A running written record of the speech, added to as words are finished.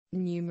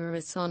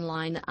Numerous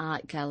online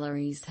art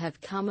galleries have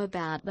come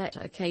about that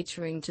are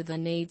catering to the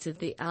needs of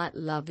the art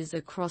lovers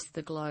across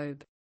the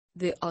globe.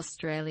 The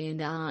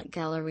Australian Art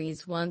Gallery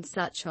is one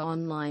such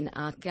online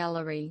art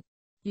gallery.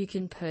 You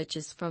can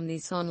purchase from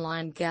this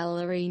online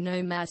gallery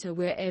no matter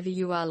wherever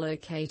you are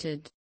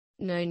located.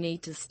 No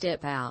need to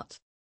step out.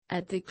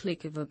 At the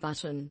click of a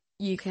button,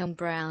 you can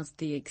browse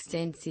the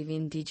extensive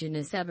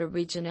Indigenous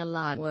Aboriginal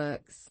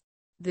artworks.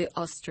 The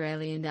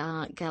Australian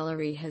Art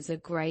Gallery has a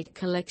great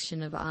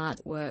collection of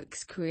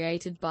artworks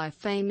created by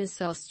famous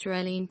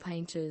Australian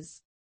painters.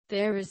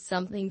 There is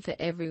something for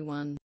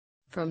everyone.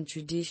 From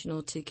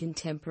traditional to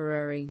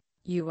contemporary,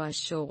 you are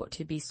sure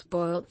to be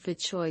spoilt for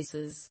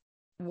choices.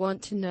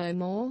 Want to know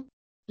more?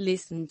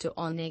 Listen to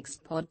our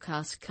next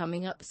podcast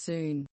coming up soon.